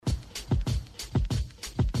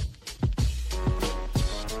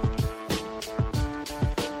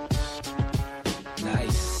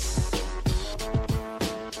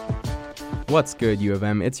What's good, U of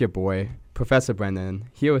M? It's your boy, Professor Brendan,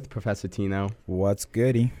 here with Professor Tino. What's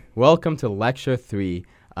goody? Welcome to Lecture 3.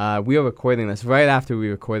 We are recording this right after we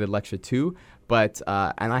recorded Lecture 2, and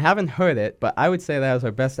I haven't heard it, but I would say that was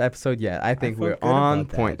our best episode yet. I think we're on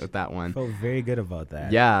point with that one. I felt very good about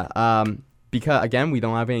that. Yeah, because, again, we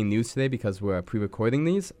don't have any news today because we're pre-recording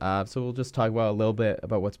these, so we'll just talk about a little bit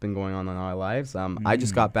about what's been going on in our lives. I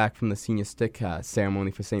just got back from the senior stick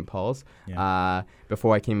ceremony for St. Paul's. Yeah.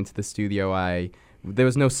 Before I came into the studio, there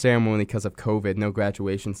was no ceremony because of COVID, no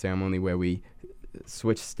graduation ceremony where we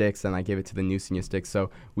switched sticks and I gave it to the new senior sticks. So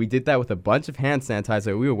we did that with a bunch of hand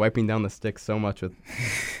sanitizer. We were wiping down the sticks so much with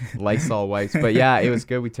Lysol wipes. But yeah, it was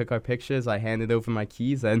good. We took our pictures. I handed over my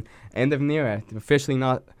keys, and end of NERA, officially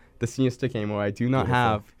not the senior stick anymore. I do not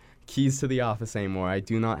have keys to the office anymore. I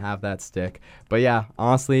do not have that stick. But yeah,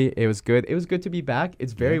 honestly, it was good. It was good to be back.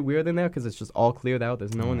 It's very weird in there because it's just all cleared out.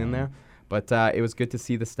 There's no one in there. But it was good to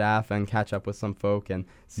see the staff and catch up with some folk and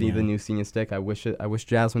see the new senior stick. I wish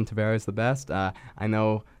Jasmine Tavares the best. I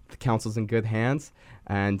know the council's in good hands.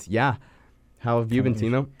 And yeah, how have you been,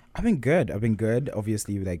 Tino? I've been good.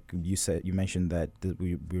 Obviously, like you mentioned that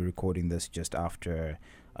we're recording this just after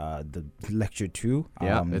the lecture 2.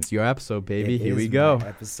 Yeah, it's your episode, baby. Here we go. My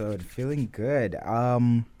episode, feeling good.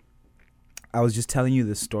 I was just telling you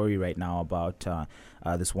this story right now about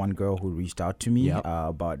this one girl who reached out to me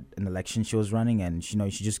about an election she was running, and she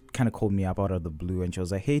just kind of called me up out of the blue, and she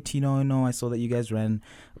was like, "Hey Tino, I saw that you guys ran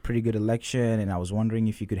a pretty good election, and I was wondering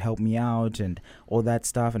if you could help me out and all that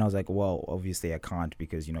stuff." And I was like, "Well, obviously I can't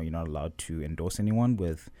because you're not allowed to endorse anyone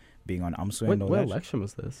with being on AMSU and all that." What election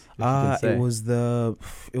was this? It was the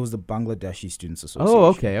Bangladeshi Students Association. Oh,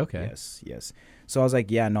 okay. Yes. So I was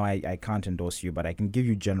like, yeah, no, I can't endorse you, but I can give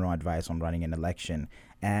you general advice on running an election.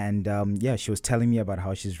 And she was telling me about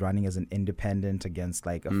how she's running as an independent against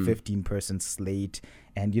like a 15-person slate.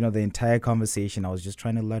 And, the entire conversation, I was just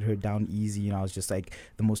trying to let her down easy. I was just like,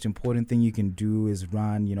 the most important thing you can do is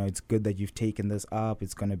run. It's good that you've taken this up.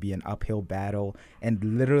 It's going to be an uphill battle. And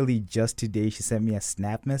literally just today, she sent me a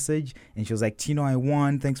snap message and she was like, "Tino, I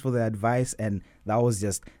won. Thanks for the advice." And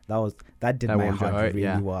that did my heart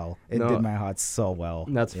really well. It did my heart so well.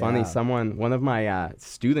 That's funny. One of my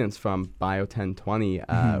students from Bio 1020,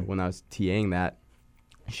 when I was TAing that,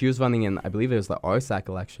 she was running in, I believe it was the RSAC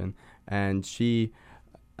election, and she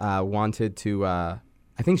wanted to, I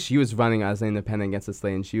think she was running as an independent against the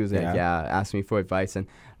slate, and she was asking me for advice, and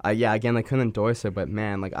again, I couldn't endorse her, but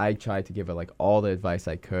man, like I tried to give her like all the advice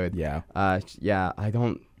I could.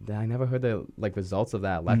 I never heard the results of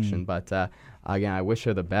that election, but again, I wish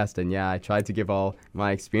her the best, and I tried to give all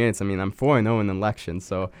my experience. I mean, I'm 4-0 in elections,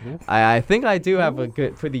 so I think I do have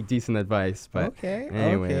pretty decent advice. But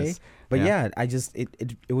anyways. But I just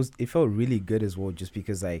it felt really good as well, just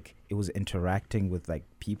because like it was interacting with like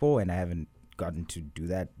people, and I haven't gotten to do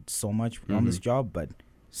that so much on this job, but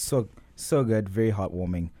so good, very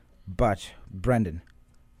heartwarming. But Brendan,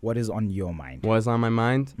 what is on your mind? What is on my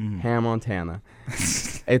mind? Hannah Montana.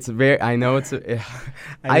 It's very. I know it's.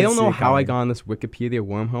 I don't know how I got on this Wikipedia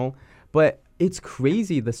wormhole, but it's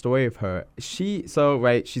crazy the story of her. She's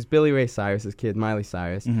Billy Ray Cyrus's kid, Miley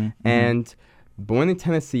Cyrus, and born in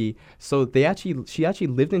Tennessee. So she actually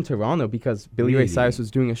lived in Toronto because Billy Ray Cyrus was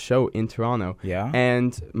doing a show in Toronto. Yeah.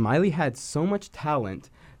 And Miley had so much talent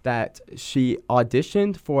that she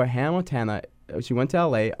auditioned for Hannah Montana. She went to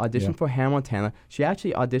LA, auditioned for Hannah Montana. She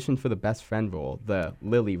actually auditioned for the best friend role, the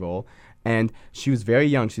Lily role. And she was very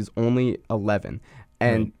young. She's only 11.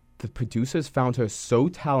 And the producers found her so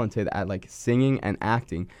talented at like singing and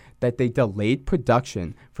acting that they delayed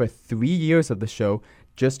production for 3 years of the show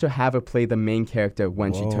just to have her play the main character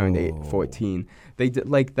when she turned 14. They did,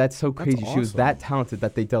 that's so crazy. That's awesome. She was that talented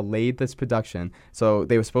that they delayed this production. So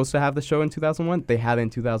they were supposed to have the show in 2001. They had it in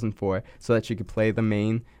 2004 so that she could play the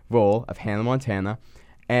main role of Hannah Montana.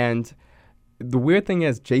 And the weird thing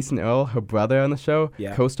is, Jason Earl, her brother on the show,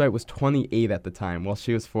 co-star, was 28 at the time while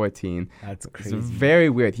she was 14. That's crazy. It's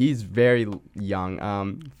very weird. He's very young.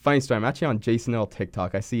 Funny story. I'm actually on Jason Earl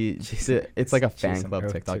TikTok. I see it's like a fan club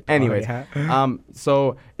TikTok. Anyways,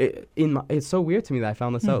 so it's so weird to me that I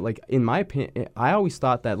found this out. Like, in my opinion, I always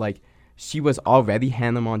thought that like she was already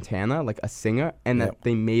Hannah Montana, like a singer, and that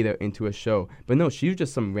they made her into a show. But no, she was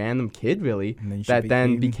just some random kid, really, that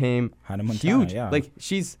then became Hannah Montana, huge. Like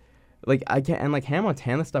she's. Like Hannah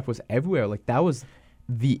Montana stuff was everywhere. Like that was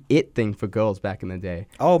the it thing for girls back in the day.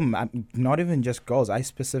 Oh, not even just girls. I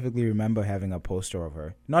specifically remember having a poster of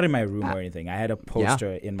her. Not in my room or anything. I had a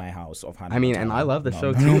poster in my house of Hannah Montana. And I love the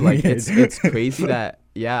show too. Like it's crazy that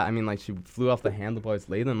yeah, I mean, like, she flew off the handlebars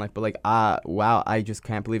later in life, but, like, wow, I just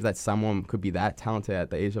can't believe that someone could be that talented at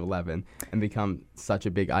the age of 11 and become such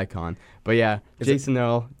a big icon. But, yeah, Jason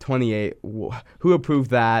Earl, 28, who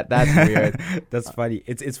approved that? That's weird. That's funny.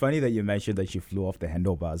 It's funny that you mentioned that she flew off the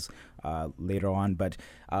handlebars later on, but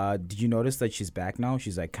did you notice that she's back now?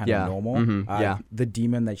 She's, like, kind of normal. Yeah. The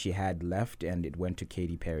demon that she had left, and it went to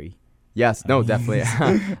Katy Perry. Yes, no, definitely.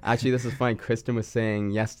 Actually, this is funny. Kristen was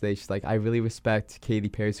saying yesterday, she's like, I really respect Katy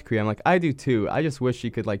Perry's career. I'm like, I do too. I just wish she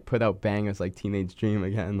could, like, put out bangers like Teenage Dream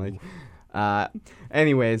again. Like,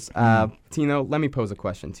 anyways, Tino, let me pose a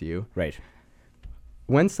question to you. Right.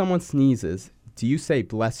 When someone sneezes, do you say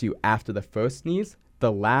bless you after the first sneeze,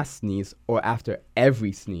 the last sneeze, or after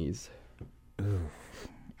every sneeze?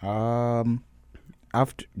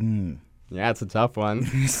 After. Yeah, it's a tough one.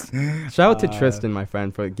 Shout out to Tristan, my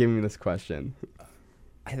friend, for giving me this question.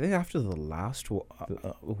 I think after the last one.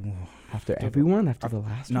 After everyone? After the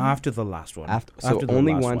last No, one? after the last one. So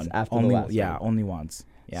only once after the last one? Yeah, only once.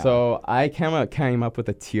 Yeah. So I came up with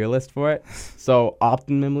a tier list for it. So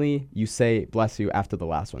optimally, you say bless you after the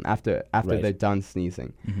last one, after Right. they're done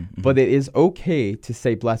sneezing. But it is okay to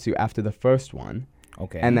say bless you after the first one.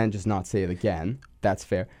 Okay. And then just not say it again. That's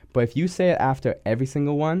fair. But if you say it after every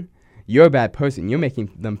single one, you're a bad person. You're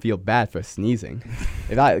making them feel bad for sneezing.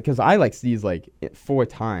 Because I like sneeze like 4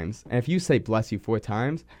 times. And if you say bless you 4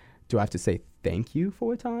 times, do I have to say thank you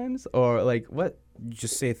 4 times? Or like what?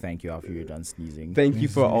 Just say thank you after you're done sneezing. Thank you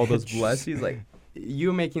for all those bless yous. Like,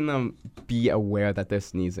 you're making them be aware that they're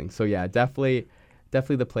sneezing. So yeah, definitely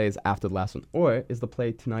the play is after the last one. Or is the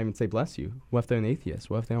play to not even say bless you? What if they're an atheist?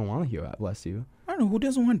 What if they don't want to hear bless you? I don't know. Who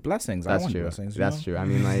doesn't want blessings? I That's want true. blessings. That's true. I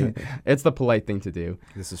mean, like, it's the polite thing to do.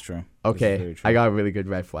 This is true. Okay, This is very true. I got a really good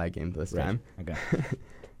red flag game this Right. time. Okay.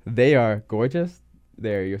 They are gorgeous.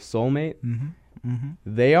 They're your soulmate.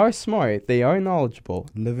 They are smart. They are knowledgeable.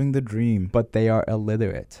 Living the dream. But they are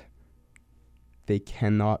illiterate. They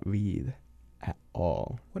cannot read at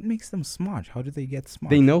all. What makes them smart? How do they get smart?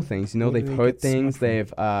 They know things. You know, Where do they've they heard get smart things.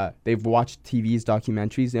 from? They've watched TVs,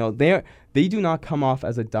 documentaries. You know, they do not come off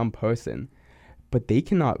as a dumb person, but they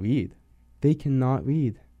cannot read. They cannot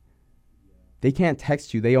read. They can't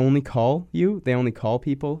text you. They only call you. They only call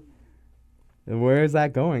people. Where is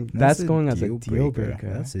that going? That's going as a deal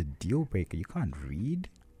breaker. That's a deal breaker. You can't read.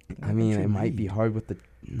 I mean, it might be hard with the.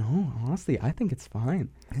 No, honestly, I think it's fine.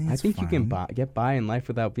 I think you can get by in life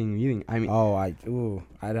without being reading. I mean,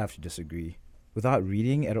 I'd have to disagree. Without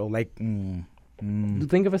reading at all, like, think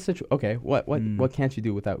of a situation. Okay, what can't you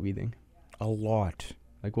do without reading? a lot.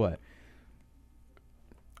 Like what?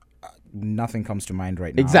 Nothing comes to mind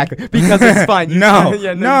right now. Exactly, because it's fine. No.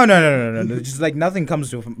 Yeah, No. Just like nothing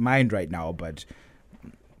comes to mind right now. But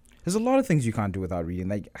there's a lot of things you can't do without reading.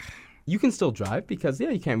 Like, you can still drive because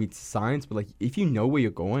you can't read signs, but like if you know where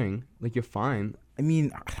you're going, like you're fine. I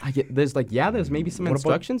mean, there's maybe some What about-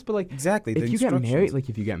 instructions, but like exactly. if the you get married, instructions. like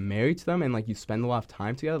if you get married to them and like you spend a lot of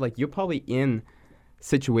time together, like you're probably in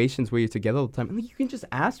situations where you're together all the time, and like, you can just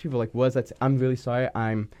ask people like, "Was that? I'm really sorry.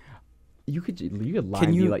 You could lie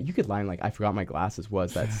and be like, you could lie and like, I forgot my glasses.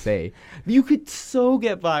 Was that say? You could so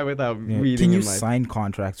get by without reading. Can you in life. sign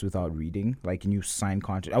contracts without reading? Like, can you sign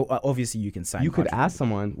contract? Obviously, you can sign. You could contracts. ask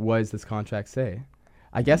someone, what does this contract say?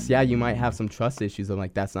 I guess, yeah, you might have some trust issues of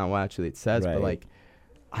like, that's not what actually it says. But Right. like,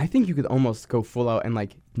 I think you could almost go full out and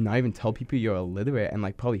like not even tell people you're illiterate and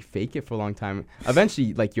like probably fake it for a long time.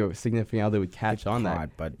 Eventually, like your significant other would catch on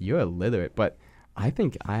that but you're illiterate. But I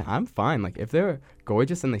think I'm fine. Like if they're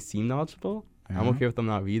gorgeous and they seem knowledgeable, I'm okay with them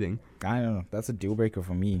not reading. I don't know. That's a deal breaker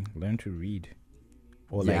for me. Learn to read.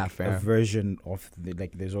 Or Yeah, like fair. a version of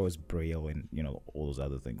like there's always Braille and all those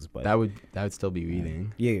other things. But That would still be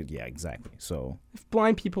reading. yeah, exactly. So If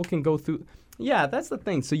blind people can go through, yeah, that's the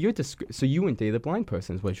thing. So so you wouldn't date a blind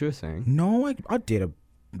person, is what you're saying. no, I'll date a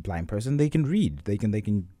blind person. They can read. They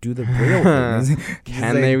can do the Braille thing.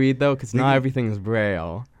 Can they read though? Because not everything is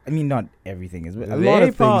Braille. I mean, not everything is, but a lot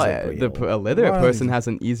of things are Braille. The illiterate person has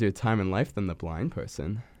an easier time in life than the blind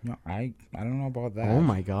person. No, I don't know about that. Oh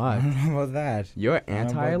my I God, don't know about that. you're I don't know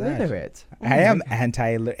about that. anti-illiterate. I am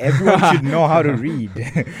anti-illiterate. Everyone should know how to read.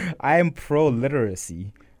 I am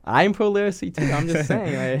pro-literacy. I'm pro literacy too. I'm just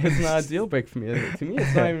saying, like, it's not a deal breaker for me. To me,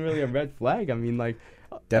 it's not even really a red flag. I mean, like,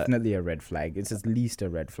 Definitely a red flag. It's at least a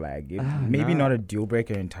red flag. Maybe nah. not a deal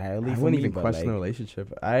breaker entirely. I for wouldn't me, even but, question like, the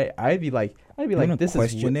relationship. I'd be like, you wouldn't this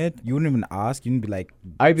question is. it. You wouldn't even ask. You wouldn't be like.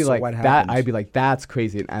 I'd be "So like what that. happened?" I'd be like, that's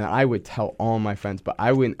crazy, and I would tell all my friends. But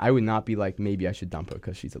I would not be like, maybe I should dump her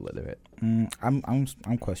because she's illiterate.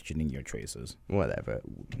 I'm questioning your choices. Whatever.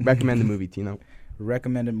 Recommend the movie, Tino.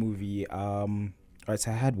 Recommended movie. Alright,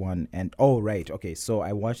 so I had one, and right, okay. So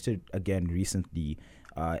I watched it again recently.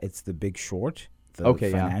 It's The Big Short, the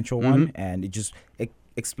Okay, yeah. financial Mhm. one, and it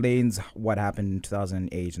explains what happened in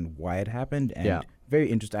 2008 and why it happened. And Yeah. very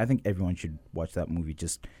interesting. I think everyone should watch that movie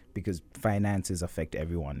just because finances affect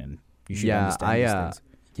everyone, and you should Yeah, understand I these things.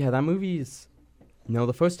 yeah, that movie's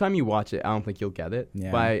the first time you watch it, I don't think you'll get it.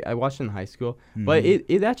 Yeah. But I watched it in high school. But Mhm.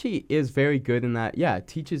 it actually is very good in that, yeah, it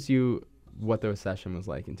teaches you what the recession was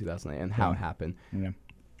like in 2008 and how Yeah. it happened. Yeah.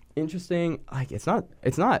 Interesting. Like it's not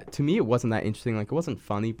to me it wasn't that interesting. Like it wasn't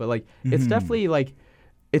funny, but like it's Mhm. definitely like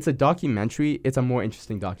it's a documentary. It's a more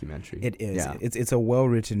interesting documentary. It is. Yeah. It's a well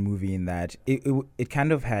written movie in that it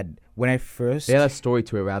kind of had when I first. They had a story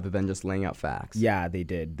to it rather than just laying out facts. Yeah, they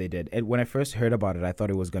did. They did. And when I first heard about it, I thought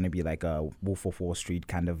it was going to be like a Wolf of Wall Street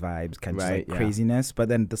kind of vibes, kind of just Right, like yeah. craziness. But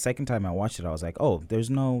then the second time I watched it, I was like, oh, there's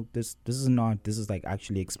no this is like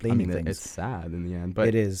actually I explaining mean, things. it's sad in the end, but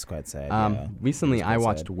it is quite sad. Yeah. recently It's I quite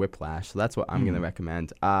watched sad. Whiplash, so that's what I'm gonna Mm.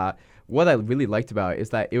 recommend. What I really liked about it is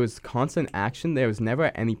that it was constant action. There was never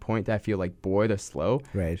at any point that I feel like bored or slow.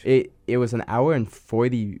 Right. It was an hour and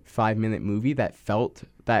 45-minute movie that felt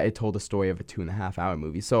that it told a story of a 2.5 hour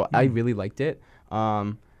movie. So I really liked it.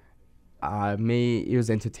 It was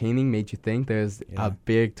entertaining, made you think. There's Yeah. a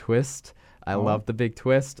big twist. I Oh. love the big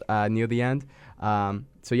twist near the end.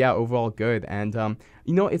 So yeah, overall good. And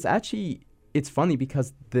it's funny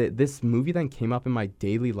because this movie then came up in my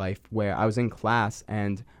daily life where I was in class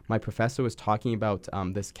and my professor was talking about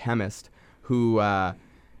this chemist who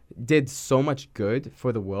did so much good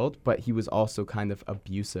for the world, but he was also kind of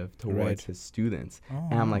abusive towards Right. his students. Oh,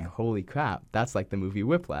 And I'm like, wow. holy crap, that's like the movie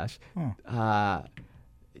Whiplash. Huh.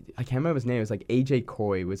 I can't remember his name. It was like AJ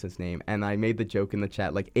Corey was his name. And I made the joke in the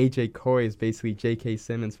chat, like AJ Corey is basically J.K.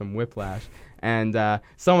 Simmons from Whiplash. And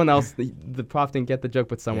someone else, the prof didn't get the joke,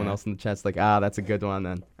 but someone Yeah. else in the chat's like, that's a good one.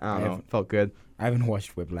 And I don't know, I've- felt good. I haven't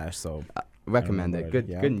watched Whiplash, so Recommend it. remember Good,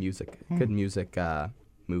 it, yeah. good music. Good music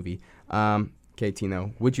movie. Okay,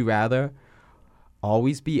 Tino, would you rather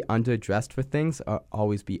always be underdressed for things or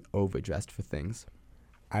always be overdressed for things?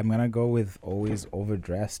 I'm gonna go with always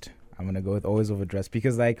overdressed.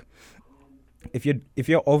 Because like if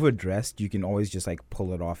you're overdressed, you can always just like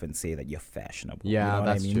pull it off and say that you're fashionable. Yeah, you know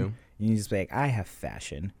that's what I mean? true. You can just be like, I have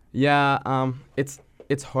fashion. Yeah,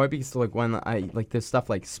 it's hard because like when there's stuff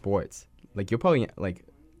like sports, like you're probably like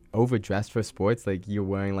overdressed for sports, like you're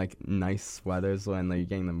wearing like nice sweaters and like, you're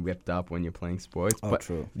getting them ripped up when you're playing sports. Oh, but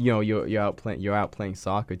true. you know you're out playing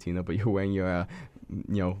soccer, Tina, but you're wearing your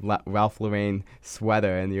Ralph Lauren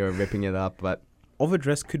sweater and you're ripping it up. But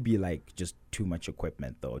Overdressed could be like just too much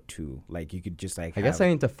equipment though too. Like you could just like I guess I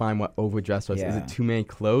need to find what overdressed was. Is Yeah. it too many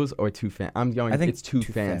clothes or too fancy? I think it's too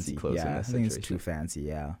fancy clothes Yeah, in this I think situation. it's too fancy.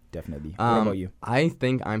 Yeah, definitely. What about you? I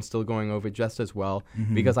think I'm still going overdressed as well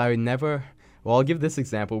Mhm. because I would never. Well, I'll give this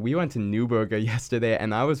example. We went to Newburger yesterday,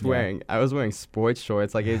 and I was wearing sports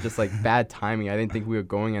shorts. Like it was just like bad timing. I didn't think we were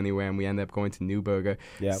going anywhere, and we ended up going to Newburger.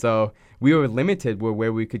 Yeah. So we were limited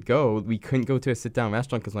where we could go. We couldn't go to a sit-down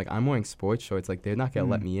restaurant because like I'm wearing sports shorts. Like they're not gonna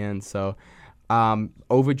let me in. So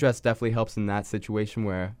overdress definitely helps in that situation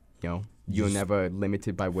where you're Just never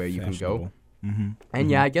limited by where you can go. Mm-hmm.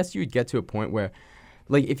 And yeah, I guess you would get to a point where,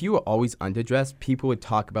 like, if you were always underdressed, people would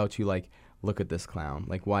talk about you like, look at this clown.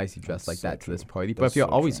 Like, why is he dressed like That's so that to this true. party? But That's if you're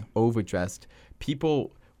so always true. overdressed,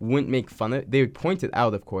 people wouldn't make fun of it. They would point it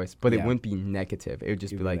out, of course, but it Yeah. wouldn't be negative. It would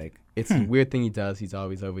just You'd be be like, like, it's a weird thing he does. He's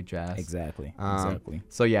always overdressed. Exactly. Um, Exactly.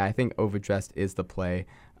 So, yeah, I think overdressed is the play.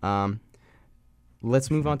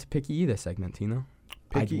 Let's move on to Picky Eater segment, Tino.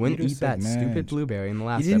 Picky I wouldn't Eater eat that stupid segment. blueberry in the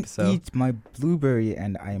last You didn't episode. eat my blueberry,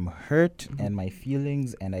 and I'm hurt, and my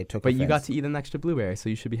feelings, and I took. But you got offense. to eat an extra blueberry, so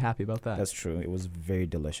you should be happy about that. That's true. It was very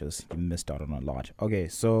delicious. You missed out on a lot. Okay,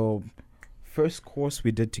 so first course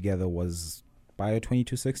we did together was Bio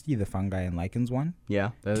 2260, the fungi and lichens one.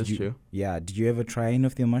 Yeah, that is Did you- true. Yeah. Did you ever try any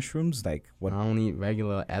of the mushrooms? Like what? I don't eat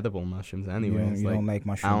regular edible mushrooms You anyways. don't, like, don't like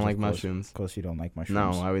mushrooms. I don't of like course. mushrooms. Of course, you don't like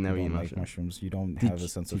mushrooms. No, I would never you eat don't like mushrooms. mushrooms. You don't Did have a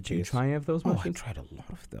sense of Did you taste. try any of those Oh, I mushrooms? tried a lot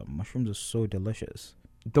of them. Mushrooms are so delicious.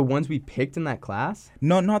 The ones we picked in that class?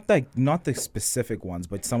 No, not the specific ones,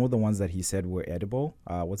 but some of the ones that he said were edible.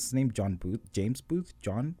 What's his name? John Booth, James Booth,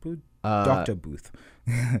 John Booth, Dr. Booth.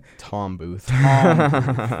 Tom Booth.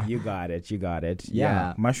 Booth. You got it.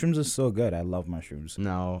 Yeah. Mushrooms are so good. I love mushrooms.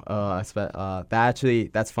 No,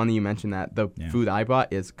 that's funny you mentioned that. The Yeah. food I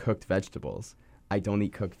brought is cooked vegetables. I don't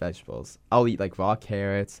eat cooked vegetables. I'll eat like raw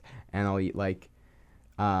carrots, and I'll eat like,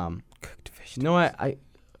 Cooked vegetables. you know what?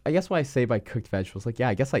 I guess what I say by cooked vegetables, like, yeah,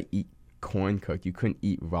 I guess I eat corn cooked. You couldn't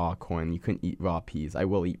eat raw corn. You couldn't eat raw peas. I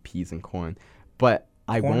will eat peas and corn, but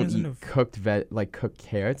I Corn won't isn't eat a cooked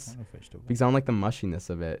carrots Corn or vegetable? because I don't like the mushiness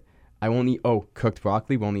of it. I won't eat cooked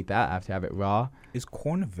broccoli. Won't eat that. I have to have it raw. Is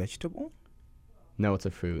corn a vegetable? No, it's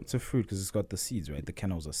a fruit. It's a fruit because it's got the seeds, right? The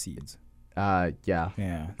kernels are seeds. Yeah.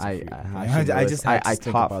 Yeah. It's a I fruit. I just had to I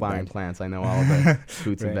think taught about flying that. plants. I know all the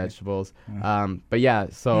fruits and Right. vegetables. But yeah,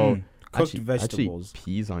 so Cooked actually, vegetables.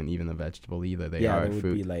 peas aren't even a vegetable either. They yeah, are that a would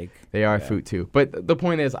fruit. be like. They are a yeah. fruit too. But the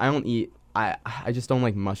point is, I don't eat. I just don't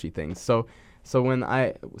like mushy things. So when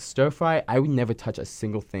I stir fry, I would never touch a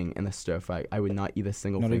single thing in a stir fry. I would not eat a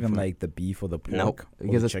single Not thing. even from- like the beef or the pork. Nope, or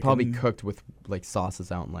because the it's probably chicken? cooked with like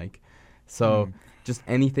sauces I don't like. So just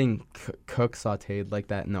anything cooked, sautéed like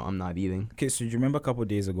that, no, I'm not eating. Okay, so do you remember a couple of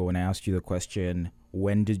days ago when I asked you the question,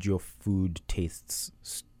 when did your food tastes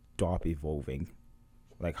stop evolving?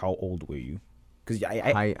 Like, how old were you? Because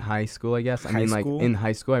High school, I guess. I High mean, school? like in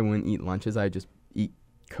high school, I wouldn't eat lunches. I'd just eat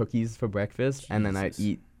cookies for breakfast, and then I'd Jesus.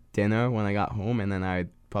 eat dinner when I got home, and then I'd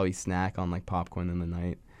probably snack on like popcorn in the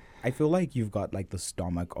night. I feel like you've got like the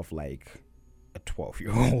stomach of like a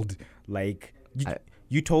 12-year-old. Like,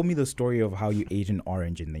 you told me the story of how you ate an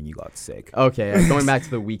orange and then you got sick. Okay, going back to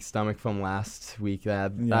the weak stomach from last week. Yeah.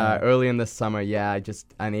 Early in the summer, I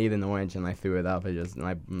ate an orange and I threw it up.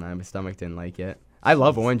 My stomach didn't like it. I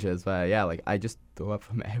love oranges, but like I just throw up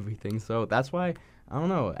from everything. So that's why I don't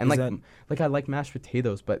know. And I like mashed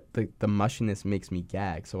potatoes, but the mushiness makes me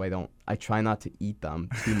gag. So I try not to eat them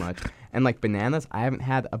too much. And like bananas, I haven't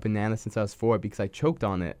had a banana since I was 4 because I choked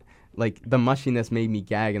on it. Like the mushiness made me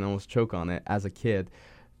gag and almost choke on it as a kid.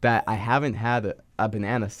 That I haven't had a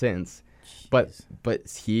banana since. But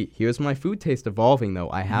here's my food taste evolving though.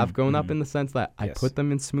 I have grown up in the sense that I Yes. put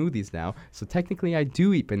them in smoothies now. So technically I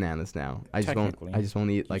do eat bananas now. I just Technically.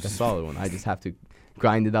 won't eat like a solid one. I just have to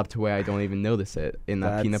grind it up to where I don't even notice it in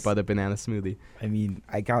a peanut That's- butter banana smoothie. I mean,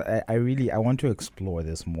 I want to explore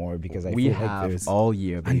this more because I We feel like have there's all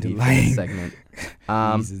year, baby, for underlying this segment.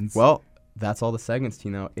 reasons. Well, that's all the segments,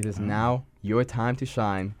 Tino. It is now your time to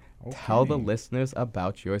shine. Tell the Okay. listeners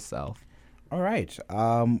about yourself. All right.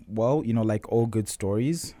 Well, like all good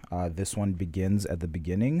stories, this one begins at the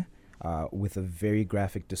beginning with a very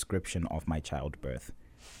graphic description of my childbirth.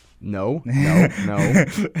 No.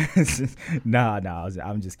 Nah,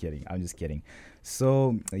 I'm just kidding.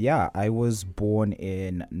 So, yeah, I was born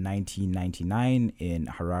in 1999 in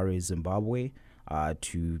Harare, Zimbabwe,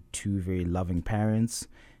 to two very loving parents.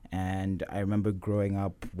 And I remember growing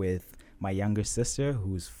up with my younger sister,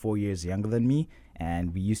 who's 4 years younger than me.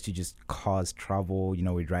 And we used to just cause trouble.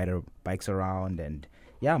 We'd ride our bikes around. And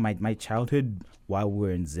yeah, my childhood while we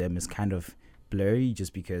were in Zim is kind of blurry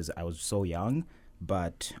just because I was so young.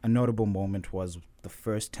 But a notable moment was the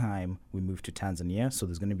first time we moved to Tanzania. So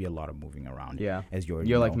there's going to be a lot of moving around. Yeah. As you're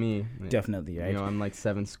Like me. Definitely, right? I'm like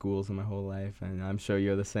 7 schools in my whole life, and I'm sure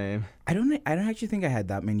you're the same. I don't actually think I had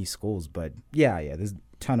that many schools, but yeah, there's a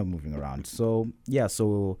ton of moving around. So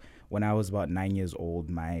when I was about 9 years old,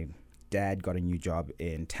 my dad got a new job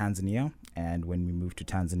in Tanzania, and when we moved to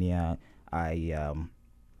Tanzania, I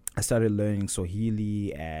started learning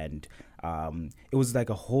Swahili, and it was like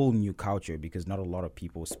a whole new culture because not a lot of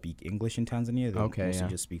people speak English in Tanzania. They mostly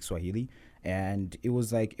just speak Swahili, and it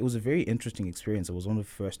was a very interesting experience. It was one of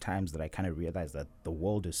the first times that I kind of realized that the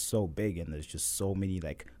world is so big and there's just so many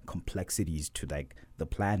like complexities to like the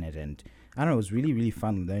planet, and I don't know, it was really, really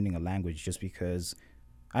fun learning a language just because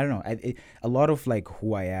I don't know. A lot of like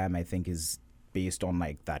who I am, I think, is based on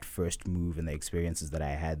like that first move and the experiences that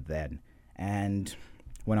I had then. And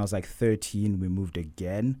when I was like 13, we moved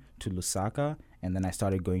again to Lusaka, and then I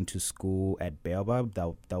started going to school at Baobab.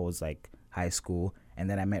 That was like high school, and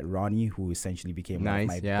then I met Ronnie, who essentially became one of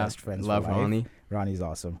my best friends. Love for life. Ronnie. Ronnie's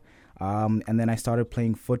awesome. And then I started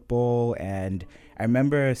playing football, and I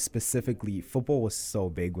remember specifically football was so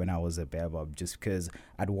big when I was at Baobab just because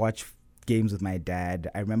I'd watch games with my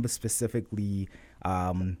dad. I remember specifically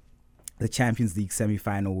the Champions League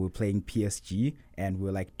semi-final. We were playing PSG, and we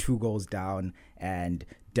were like 2 goals down, and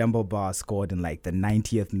Demba Ba scored in like the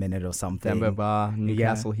 90th minute or something. Demba Ba,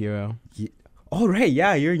 Newcastle hero. Oh, right.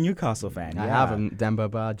 Yeah, you're a Newcastle fan. I have a Demba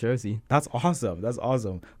Ba jersey. That's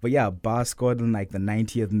awesome. But yeah, Ba scored in like the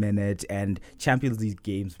 90th minute, and Champions League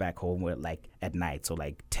games back home were like at night, so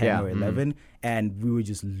like 10 or 11, and we were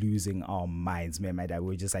just losing our minds. Me and my dad, we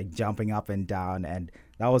were just like jumping up and down, and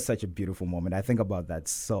that was such a beautiful moment. I think about that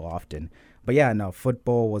so often. But yeah, no,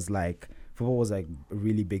 football was like a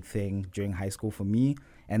really big thing during high school for me.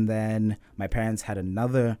 And then my parents had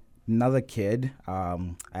another kid. I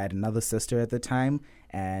had another sister at the time,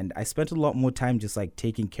 and I spent a lot more time just like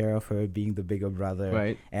taking care of her, being the bigger brother.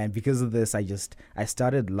 Right. And because of this, I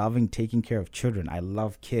started loving taking care of children. I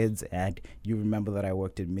love kids, and you remember that I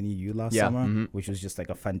worked at Mini U last summer, which was just like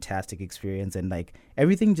a fantastic experience, and like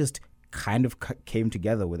everything just kind of came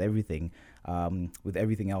together with everything. with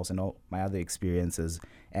everything else and all my other experiences.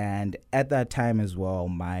 And at that time as well,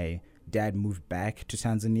 my dad moved back to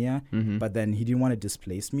Tanzania, but then he didn't want to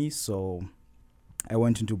displace me, so I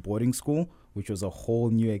went into boarding school, which was a whole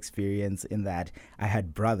new experience in that I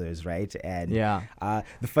had brothers, right? And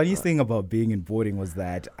the funniest thing about being in boarding was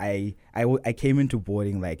that I came into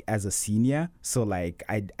boarding like as a senior, so like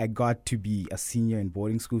I got to be a senior in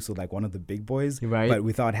boarding school, so like one of the big boys, right? But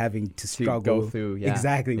without having to struggle go through,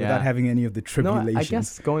 without having any of the tribulations. No, I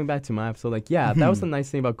guess going back to my episode, like that was the nice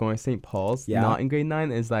thing about going to St. Paul's, not in grade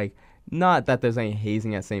 9, is like. Not that there's any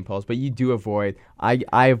hazing at St. Paul's, but you do avoid.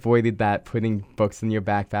 I avoided that, putting books in your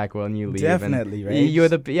backpack when you leave. Definitely,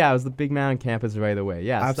 right? I was the big man on campus right away.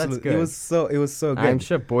 Yeah, absolutely. So that's good. It was so good. I'm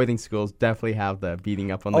sure boarding schools definitely have the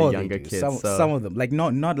beating up on the younger kids. Some of them, like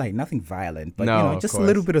not like nothing violent, but just a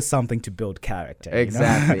little bit of something to build character.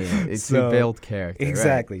 Exactly, to build character.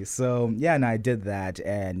 Exactly. Right. So I did that,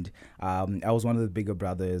 and I was one of the bigger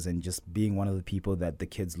brothers, and just being one of the people that the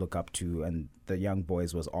kids look up to, and the young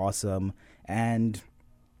boys was awesome. And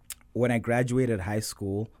when I graduated high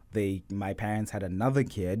school, my parents had another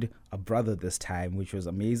kid, a brother this time, which was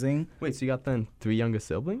amazing. Wait, so you got then 3 younger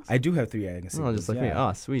siblings? I do have 3 younger siblings. Oh, just like me.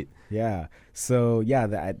 Oh, sweet. Yeah. So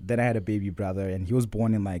then I had a baby brother, and he was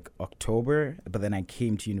born in like October, but then I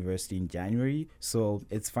came to university in January. So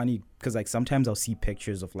it's funny because like sometimes I'll see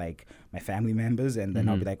pictures of like my family members, and then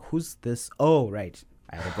I'll be like, "Who's this?" Oh, right.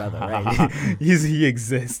 I have a brother, right? He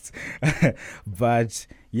exists. But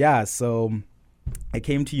yeah, so I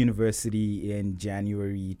came to university in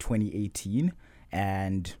January 2018,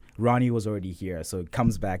 and Ronnie was already here. So it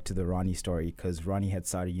comes back to the Ronnie story, because Ronnie had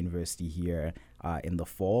started university here in the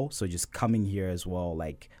fall. So just coming here as well,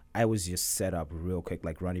 like I was just set up real quick.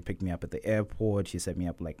 Like Ronnie picked me up at the airport. He set me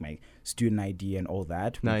up like my student ID and all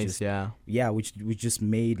that. Nice, which just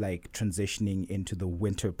made like transitioning into the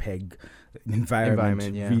Winterpeg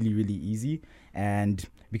environment really, really easy. And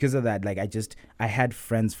because of that, like I had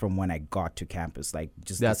friends from when I got to campus. Like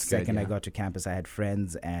just the second I got to campus, I had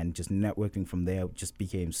friends, and just networking from there just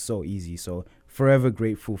became so easy. So forever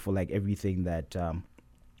grateful for like everything that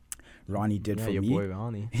Ronnie did for your me. Boy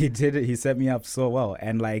Ronnie. He did it. He set me up so well.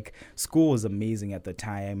 And like school was amazing at the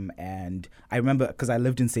time. And I remember because I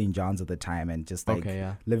lived in St. John's at the time, and just like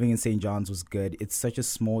living in St. John's was good. It's such a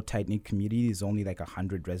small, tight-knit community. There's only like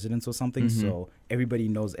 100 residents or something. So everybody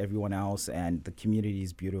knows everyone else, and the community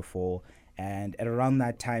is beautiful. And at around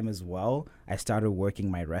that time as well, I started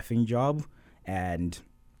working my reffing job. And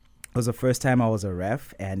it was the first time I was a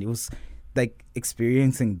ref, and it was like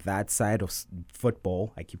experiencing that side of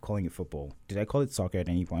football. I keep calling it football. Did I call it soccer at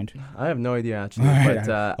any point? I have no idea actually, but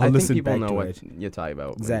I think people know what you're talking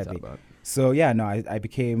about. Exactly. So I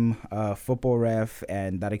became a football ref,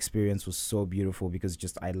 and that experience was so beautiful because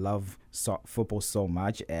just I love football so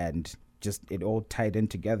much, and just it all tied in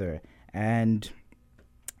together. And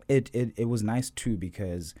it was nice too,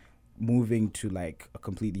 because moving to like a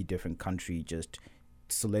completely different country just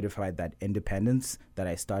solidified that independence that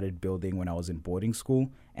I started building when I was in boarding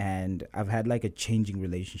school. And I've had like a changing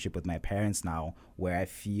relationship with my parents now, where I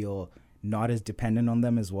feel not as dependent on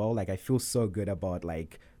them as well. Like I feel so good about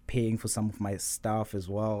like paying for some of my stuff as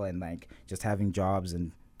well, and like just having jobs.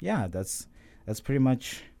 And that's pretty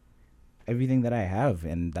much everything that I have,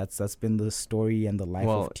 and that's been the story and the life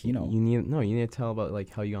of Tino. You need to tell about like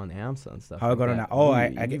how you got on AMSA and stuff. How I got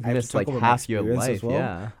on I missed like half your life. Well.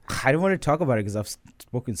 Yeah, I don't want to talk about it because I've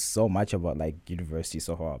spoken so much about like university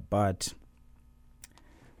so far, but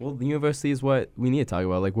the university is what we need to talk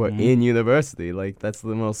about. Like we're in university. Like that's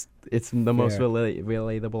the most. It's the most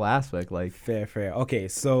relatable aspect. Like fair. Okay,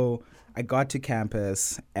 so I got to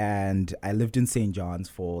campus and I lived in St. John's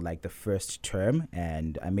for like the first term,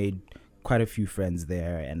 and I made quite a few friends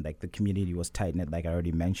there, and like the community was tight-knit, like I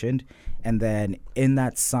already mentioned. And then in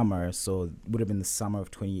that summer, so it would have been the summer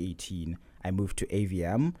of 2018, I moved to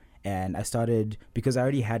AVM, and I started because I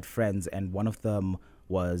already had friends, and one of them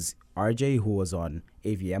was RJ, who was on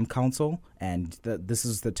AVM Council, and this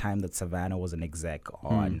is the time that Savannah was an exec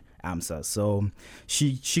on AMSA. So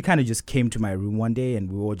she kind of just came to my room one day,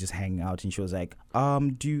 and we were just hanging out, and she was like,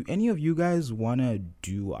 do any of you guys want to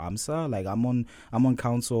do AMSA? Like I'm on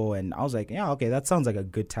council. And I was like, yeah, okay, that sounds like a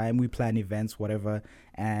good time. We plan events, whatever.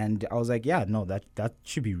 And I was like, yeah, no, that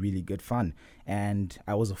should be really good fun. And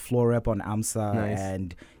I was a floor rep on AMSA. Nice.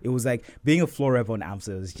 And it was like being a floor rep on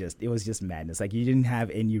AMSA was just madness. Like you didn't have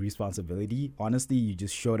any responsibility. Honestly, you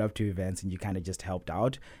just showed up to events and you kind of just helped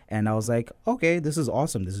out. And I was like, okay, this is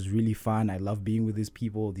awesome. This is really fun. I love being with these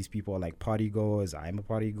people. These people are like party goers. I'm a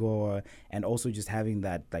party goer. And also just having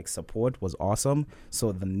that like support was awesome.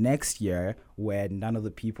 So the next year, when none of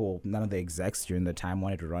the execs during the time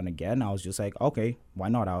wanted to run again, I was just like, okay, why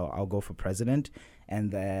not? I'll go for president. And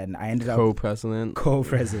then I ended up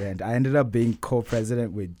co-president. I ended up being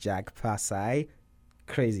co-president with Jack Pasai.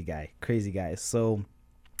 Crazy guy. So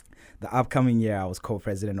the upcoming year, I was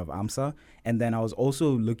co-president of AMSA. And then I was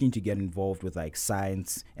also looking to get involved with like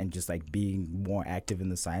science and just like being more active in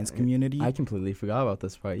the science community. I completely forgot about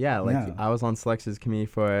this part. Yeah, I was on selections committee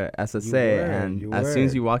for SSA, and as soon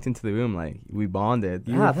as you walked into the room, like we bonded.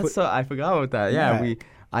 I forgot about that. Yeah.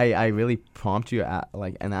 I really prompt you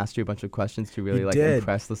and asked you a bunch of questions to really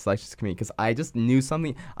impress the selections committee, because I just knew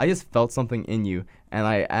something. I just felt something in you, and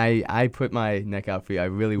I put my neck out for you. I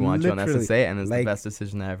really want you on SSA, and it's the best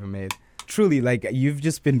decision I ever made. Truly, like you've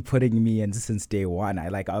just been putting me in since day one.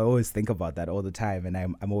 I always think about that all the time, and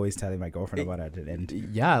I'm always telling my girlfriend about it. And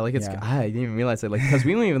I didn't even realize it, like, because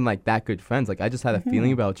we weren't even like that good friends. Like I just had a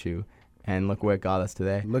feeling about you. And look where it got us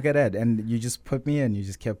today. Look at it. And you just put me in. You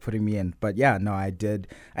just kept putting me in. But yeah, no, I did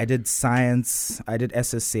science. I did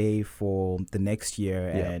SSA for the next year,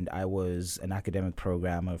 and I was an academic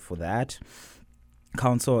programmer for that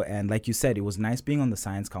council. And like you said, it was nice being on the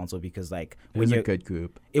science council, because like it was a good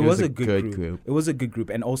group. It was a good group. It was a good group.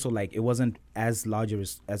 And also like it wasn't as large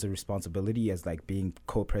as a responsibility as like being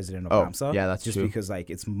co-president of AMSA. Yeah, that's just true. Because like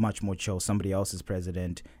it's much more chill. Somebody else is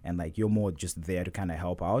president, and like you're more just there to kind of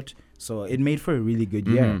help out. So it made for a really good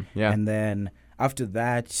year. Yeah. And then after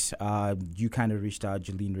that, you kind of reached out,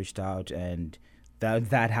 Jolene reached out, and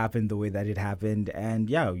that happened the way that it happened. And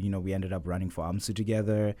we ended up running for AMSU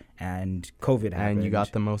together, and COVID happened. And you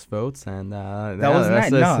got the most votes, and that was nice.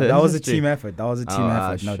 That was a team effort. No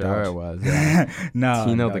doubt. Sure it was. Yeah.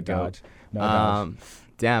 Tino the goat. No doubt.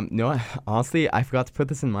 Damn. No, honestly, I forgot to put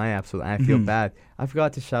this in my episode, and I feel bad. I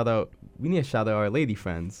forgot to shout out. We need to shout out our lady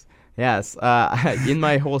friends. Yes. In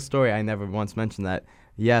my whole story, I never once mentioned that.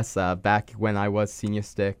 Yes. Back when I was senior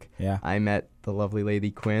stick, I met the lovely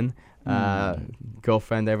lady Quinn.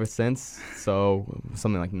 Girlfriend ever since, so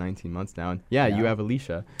something like 19 months now. And you have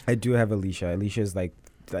Alicia. I do have Alicia. Alicia's like,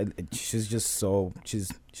 she's just so she's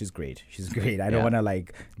great. She's great. I don't want to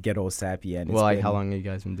like get all sappy. And how long have you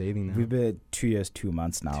guys been dating now? We've been 2 years, 2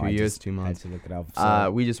 months now. 2 years, 2 months. I had to look it up.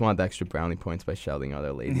 So. We just want the extra brownie points by shouting out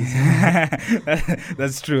our ladies.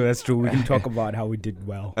 That's true. We can talk about how we did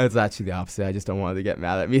well. It's actually the opposite. I just don't want her to get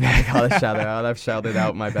mad at me that I gotta shout her out. I've shouted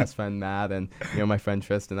out my best friend Matt, and my friend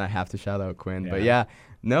Tristan. I have to shout out Quinn. But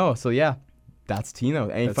that's Tino.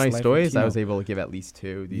 Any funny stories? I was able to give at least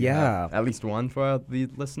two. Do you have at least one for the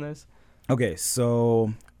listeners? Okay,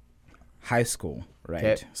 so high school, right?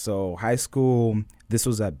 Okay. So high school, this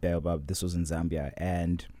was at Baobab. This was in Zambia.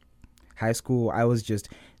 And high school,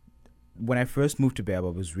 when I first moved to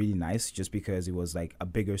Baobab, it was really nice just because it was like a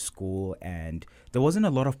bigger school, and there wasn't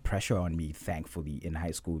a lot of pressure on me, thankfully, in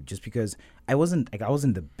high school, just because I wasn't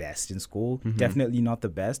the best in school, definitely not the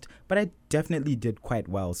best, but I definitely did quite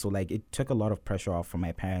well. So like it took a lot of pressure off from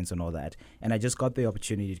my parents and all that, and I just got the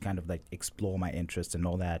opportunity to kind of like explore my interests and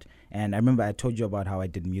all that. And I remember I told you about how I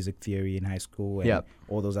did music theory in high school and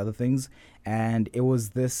all those other things, and it was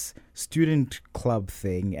this student club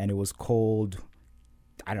thing, and it was called,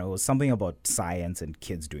 I don't know, it was something about science and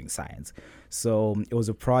kids doing science. So it was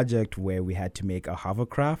a project where we had to make a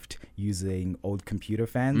hovercraft using old computer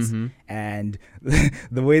fans. And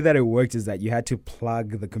the way that it worked is that you had to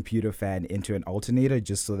plug the computer fan into an alternator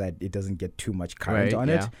just so that it doesn't get too much current on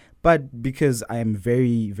it. But because I am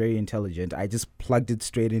very, very intelligent, I just plugged it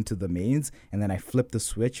straight into the mains, and then I flipped the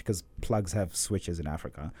switch, because plugs have switches in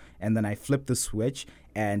Africa. And then I flipped the switch,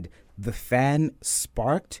 and the fan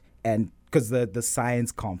sparked, and because the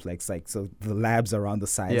science complex, like, so the labs around the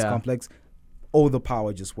science complex, all the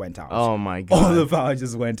power just went out. Oh my God. All the power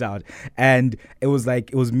just went out. And it was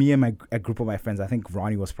me and a group of my friends. I think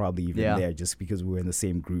Ronnie was probably even there, just because we were in the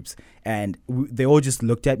same groups. And they all just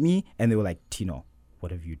looked at me and they were like, Tino,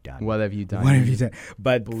 what have you done? What have you done?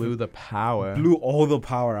 But blew all the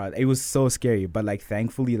power out. It was so scary. But like,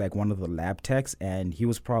 thankfully, like one of the lab techs, and he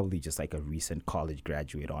was probably just like a recent college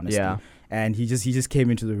graduate, honestly. Yeah. And he just came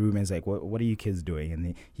into the room and was like, what are you kids doing?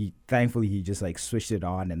 And he thankfully he just like switched it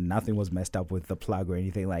on, and nothing was messed up with the plug or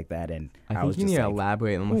anything like that. And I think you need to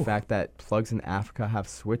elaborate on the fact that plugs in Africa have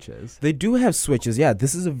switches. They do have switches. Yeah,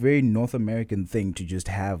 this is a very North American thing to just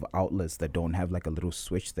have outlets that don't have like a little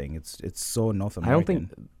switch thing. It's so North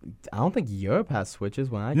American. I don't think Europe has switches.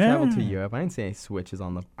 When I traveled to Europe, I didn't see any switches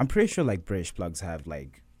on them. I'm pretty sure like British plugs have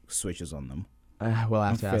like switches on them. We'll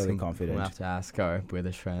have I'm to ask fairly him. confident. We'll have to ask our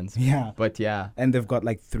British friends. Yeah. But yeah, And they've got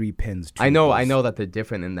like 3 pins. I know troopers. that they're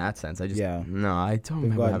different in that sense. I just Yeah. no, I don't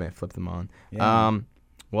They've remember got- having flipped them on. Yeah.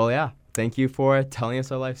 Well, yeah. Thank you for telling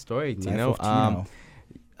us our life story, Life Tino. of Tino.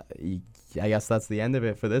 I guess that's the end of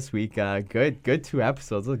it for this week. Good 2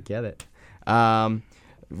 episodes. Let's get it.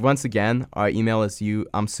 Once again, our email is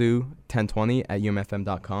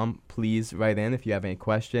amsu1020@umfm.com. Please write in if you have any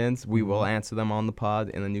questions. We will answer them on the pod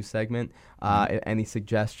in a new segment. Any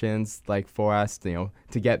suggestions for us, to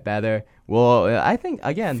get better. Well, I think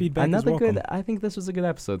again Feedback is another good. welcome. I think this was a good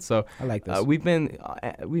episode. So I like this. we've been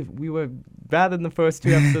we were bad in the first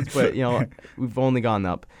 2 episodes, but we've only gone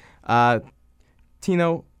up.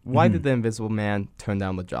 Tino, why did the Invisible Man turn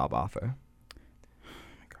down the job offer?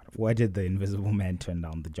 Why did the Invisible Man turn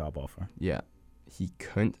down the job offer? Yeah, he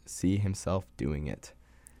couldn't see himself doing it.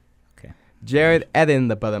 Okay. Jared, edit in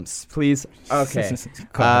the buttons, please. Okay.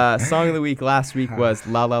 Song of the week last week was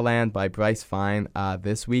La La Land by Bryce Fine.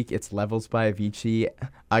 This week it's Levels by Avicii.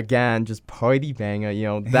 Again, just party banger.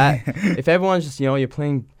 That if everyone's just you're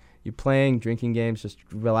playing, drinking games, just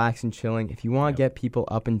relaxing, chilling. If you want to get people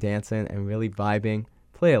up and dancing and really vibing,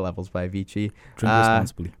 play Levels by Avicii. Drink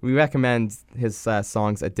responsibly. We recommend his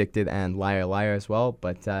songs Addicted and Liar Liar as well.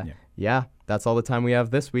 But yeah, that's all the time we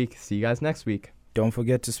have this week. See you guys next week. Don't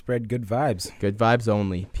forget to spread good vibes. Good vibes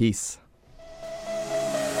only. Peace.